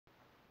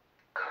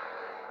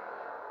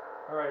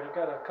Alright, I've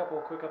got a couple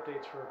of quick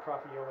updates for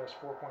ProffieOS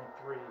 4.3,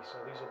 so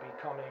these will be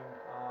coming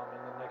in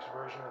the next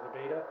version of the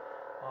beta.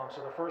 So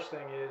the first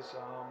thing is,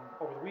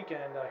 over the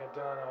weekend I had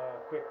done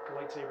a quick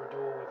lightsaber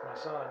duel with my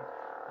son,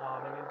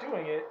 and in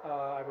doing it,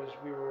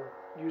 we were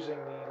using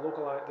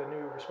the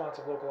new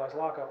responsive localized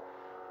lockup,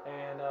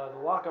 and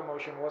the lockup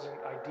motion wasn't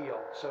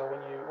ideal. So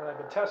when I've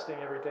been testing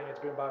everything,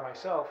 it's been by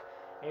myself,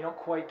 and you don't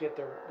quite get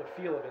the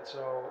feel of it.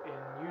 So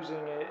in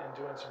using it and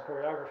doing some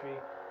choreography,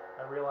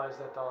 I realized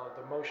that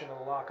the motion of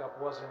the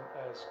lockup wasn't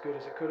as good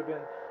as it could have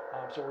been.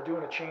 So we're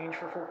doing a change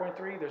for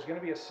 4.3. There's going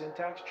to be a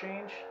syntax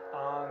change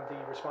on the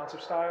responsive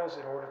styles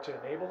in order to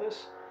enable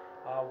this.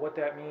 What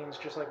that means,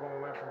 just like when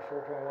we went from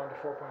 4.1 to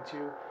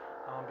 4.2,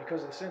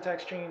 because of the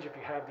syntax change, if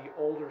you have the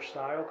older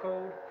style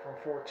code from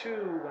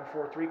 4.2, when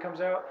 4.3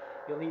 comes out,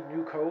 you'll need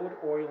new code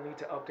or you'll need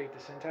to update the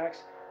syntax.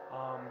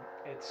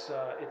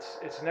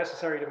 It's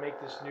necessary to make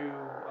this new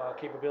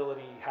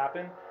capability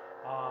happen.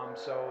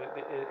 So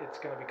it's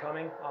going to be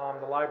coming.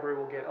 The library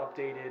will get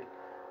updated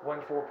when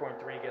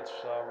 4.3 gets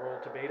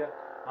rolled to beta.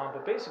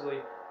 But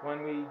basically,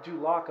 when we do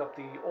lockup,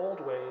 the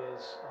old way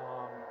is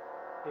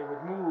it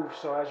would move,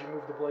 so as you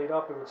move the blade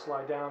up, it would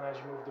slide down. As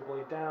you move the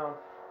blade down,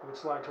 it would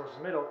slide towards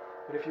the middle.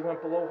 But if you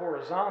went below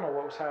horizontal,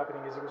 what was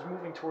happening is it was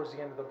moving towards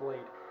the end of the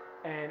blade.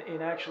 And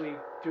in actually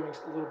doing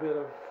a little bit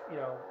of,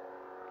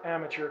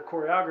 amateur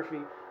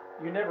choreography,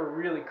 you never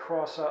really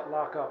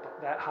lock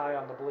up that high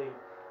on the blade.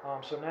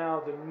 So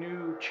now the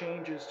new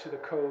changes to the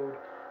code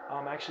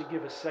actually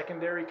give a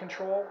secondary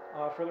control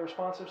for the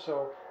responsive.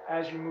 So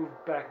as you move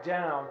back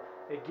down,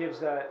 it gives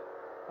that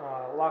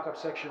lockup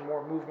section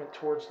more movement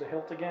towards the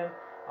hilt again,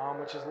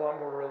 which is a lot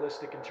more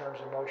realistic in terms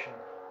of motion.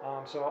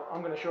 So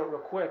I'm going to show it real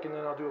quick, and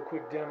then I'll do a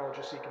quick demo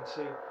just so you can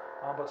see.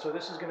 So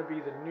this is going to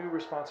be the new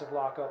responsive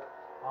lockup.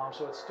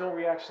 So it still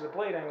reacts to the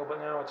blade angle, but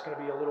now it's going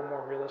to be a little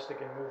more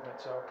realistic in movement.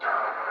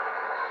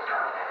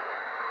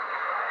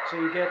 So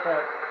you get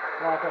that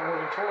lockup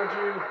moving towards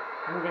you,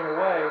 moving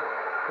away,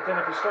 but then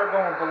if you start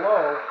going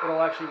below,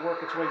 it'll actually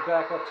work its way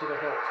back up to the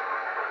hilt,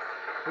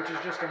 which is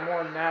just a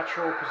more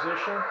natural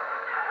position.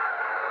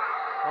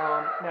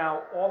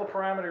 Now, all the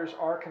parameters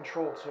are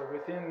controlled, so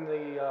within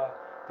the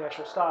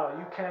actual style,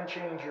 you can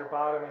change your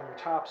bottom and your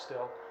top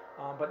still,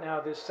 but now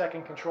this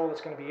second control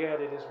that's going to be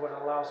added is what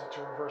allows it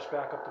to reverse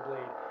back up the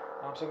blade.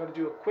 So I'm going to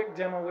do a quick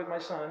demo with my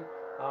son.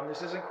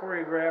 This isn't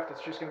choreographed,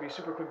 it's just going to be a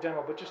super quick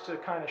demo, but just to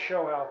kind of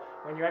show how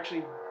when you're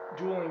actually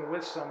dueling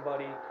with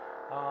somebody,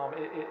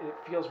 it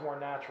feels more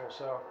natural.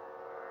 So,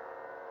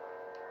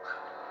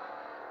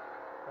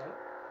 right?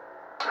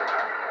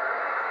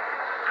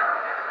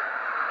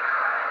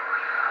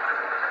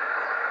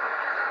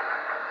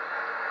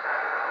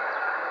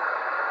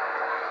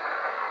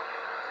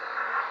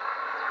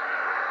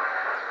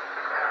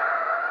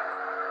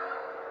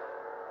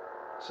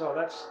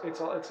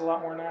 So it's a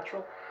lot more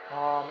natural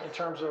in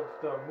terms of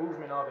the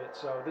movement of it.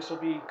 So this will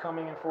be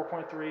coming in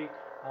 4.3.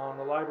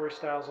 The library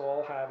styles will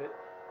all have it.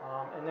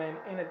 And then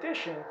in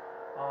addition,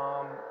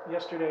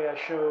 yesterday I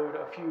showed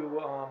a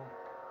few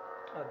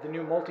the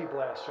new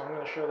multi-blast, so I'm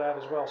going to show that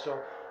as well. So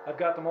I've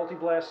got the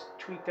multi-blast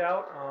tweaked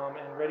out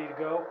and ready to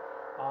go.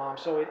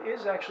 So it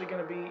is actually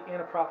going to be in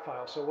a prop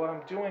file. So what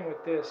I'm doing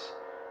with this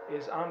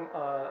is I'm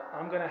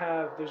going to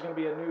have, there's going to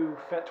be a new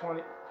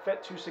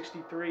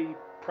Fett263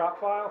 prop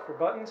file for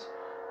buttons.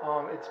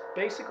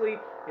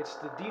 It's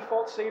the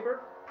default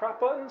saber prop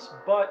buttons,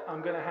 but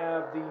I'm going to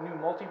have the new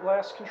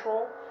multi-blast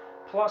control.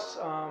 Plus,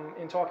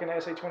 in talking to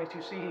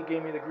SA22C, he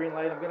gave me the green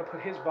light. I'm going to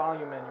put his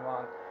volume menu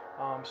on.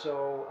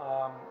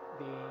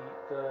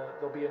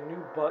 There'll be a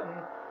new button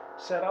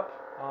setup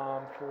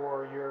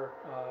for your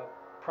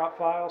prop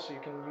file, so you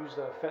can use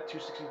the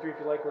Fett263 if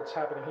you like what's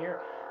happening here.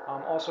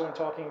 Also, in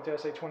talking to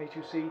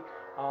SA22C,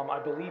 I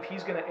believe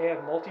he's going to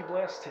add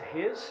multi-blast to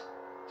his.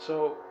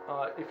 So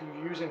if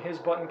you're using his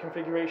button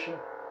configuration,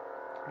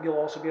 you'll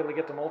also be able to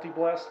get the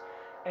multi-blast.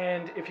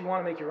 And if you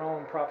want to make your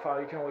own prop file,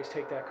 you can always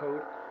take that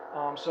code.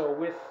 So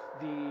with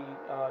the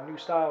new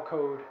style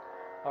code,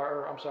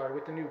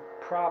 with the new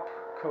prop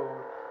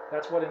code,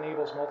 that's what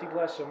enables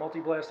multi-blast. So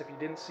multi-blast, if you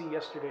didn't see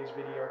yesterday's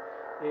video,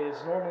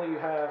 is normally you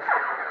have,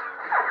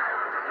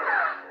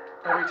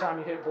 every time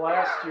you hit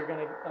blast, you're going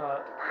to,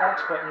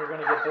 aux button, you're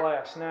going to get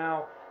blast.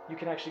 Now, you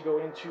can actually go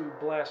into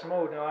blast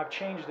mode. Now, I've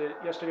changed it.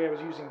 Yesterday I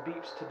was using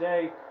beeps.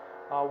 Today,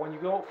 when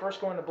you first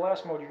go into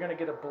blast mode, you're going to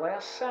get a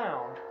blast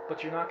sound,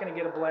 but you're not going to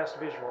get a blast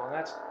visual. And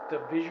that's the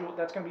visual,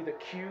 that's going to be the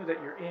cue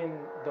that you're in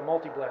the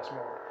multi-blast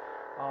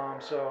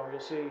mode. So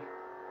you'll see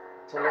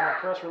it's a long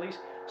press release.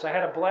 So I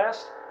had a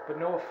blast, but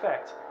no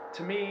effect.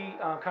 To me,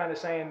 I'm kind of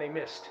saying they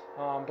missed.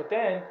 But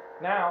then,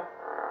 now,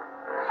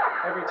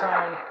 every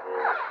time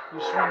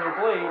you swing your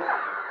blade,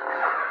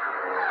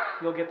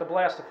 you'll get the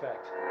blast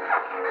effect.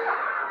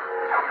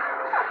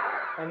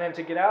 And then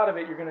to get out of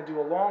it, you're going to do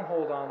a long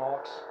hold on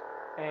aux,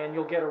 and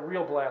you'll get a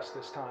real blast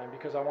this time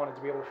because I wanted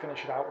to be able to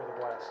finish it out with a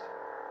blast.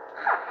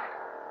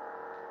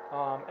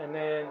 And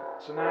then,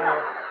 so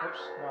now, oops,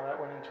 no, that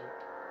went into it.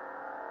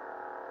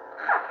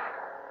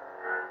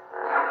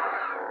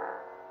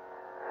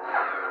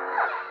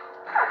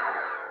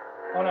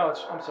 Oh no,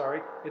 I'm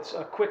sorry. It's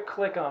a quick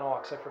click on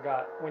aux. I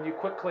forgot. When you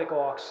quick click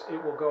aux,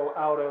 it will go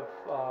out of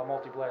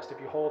multi-blast.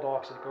 If you hold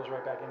aux, it goes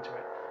right back into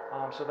it.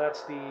 So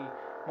that's the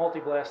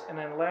multi-blast. And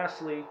then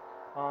lastly,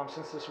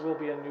 since this will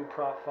be a new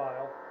prop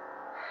file,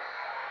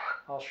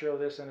 I'll show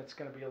this, and it's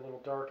going to be a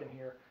little dark in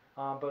here.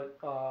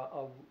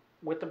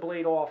 With the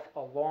blade off,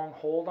 a long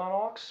hold on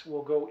aux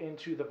will go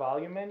into the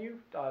volume menu.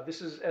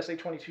 This is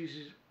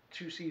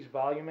SA22C's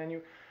volume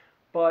menu,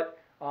 but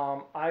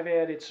I've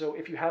added, so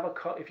if you have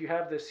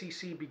the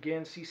CC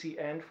begin, CC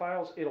end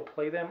files, it'll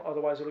play them.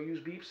 Otherwise, it'll use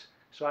beeps.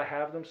 So I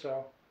have them.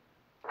 So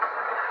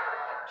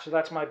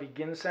that's my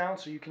begin sound.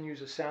 So you can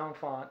use a sound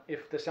font.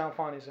 If the sound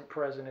font isn't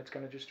present, it's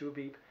going to just do a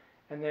beep.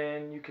 And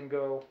then you can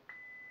go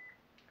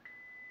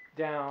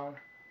down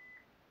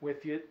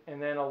with it,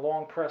 and then a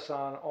long press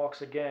on aux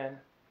again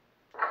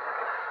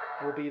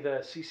will be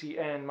the CC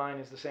end. Mine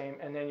is the same,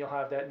 and then you'll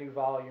have that new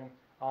volume.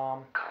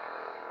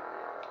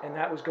 And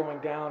that was going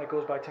down. It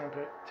goes by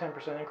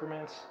 10%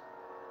 increments.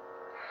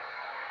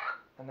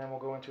 And then we'll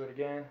go into it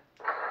again.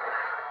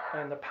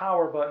 And the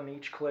power button,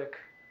 each click,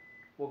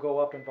 will go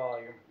up in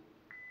volume.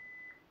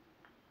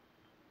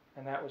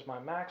 And that was my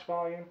max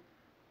volume.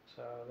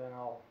 So then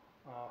I'll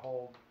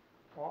hold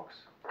aux.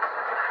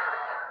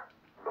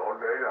 No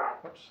data.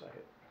 Oops, I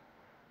hit.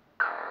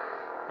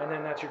 And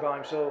then that's your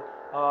volume. So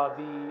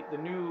the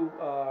new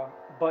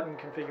button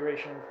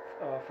configuration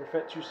for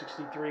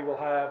Fett263 will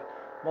have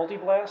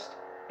multi-blast,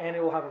 and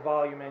it will have a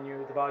volume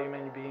menu, the volume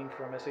menu being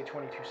from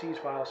SA22C's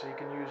file, so you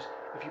can use,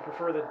 if you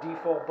prefer the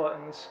default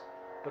buttons,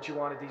 but you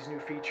wanted these new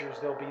features,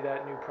 there'll be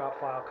that new prop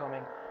file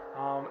coming.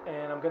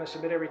 And I'm going to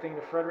submit everything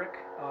to Frederick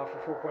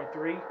for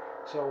 4.3,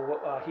 so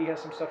he has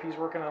some stuff he's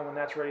working on. When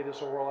that's ready, this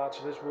will roll out,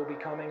 so this will be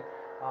coming.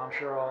 I'm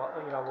sure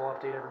we'll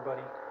update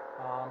everybody,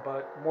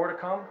 but more to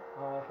come.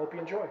 Hope you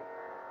enjoy.